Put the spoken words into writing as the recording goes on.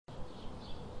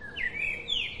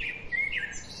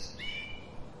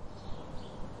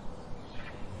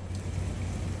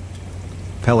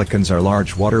Pelicans are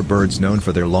large water birds known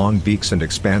for their long beaks and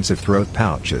expansive throat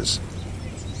pouches.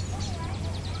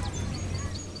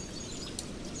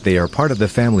 They are part of the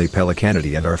family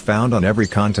Pelicanidae and are found on every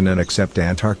continent except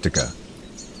Antarctica.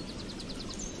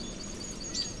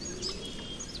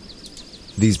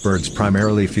 These birds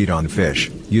primarily feed on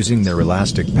fish, using their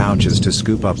elastic pouches to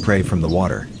scoop up prey from the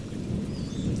water.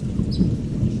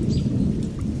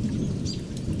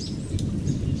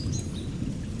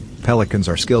 Pelicans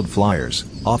are skilled flyers,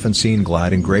 often seen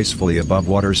gliding gracefully above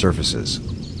water surfaces.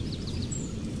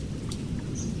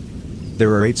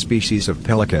 There are 8 species of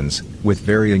pelicans, with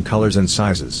varying colors and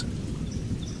sizes.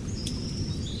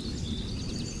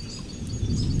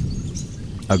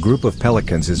 A group of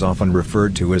pelicans is often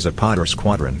referred to as a pod or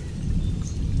squadron.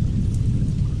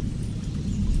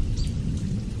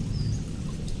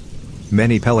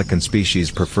 Many pelican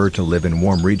species prefer to live in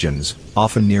warm regions,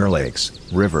 often near lakes,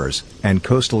 rivers, and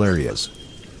coastal areas.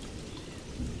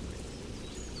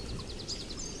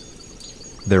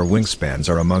 Their wingspans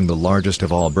are among the largest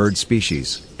of all bird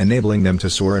species, enabling them to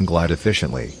soar and glide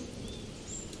efficiently.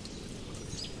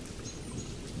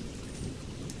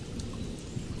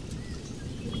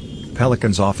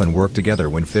 Pelicans often work together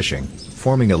when fishing,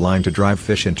 forming a line to drive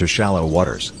fish into shallow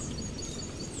waters.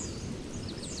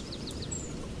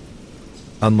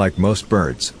 Unlike most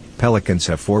birds, pelicans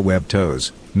have 4 webbed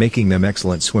toes, making them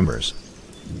excellent swimmers.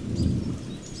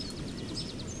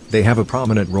 They have a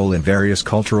prominent role in various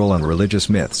cultural and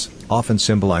religious myths, often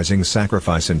symbolizing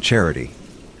sacrifice and charity.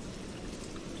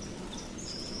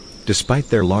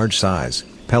 Despite their large size,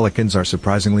 pelicans are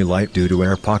surprisingly light due to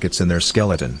air pockets in their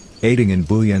skeleton, aiding in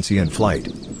buoyancy and flight.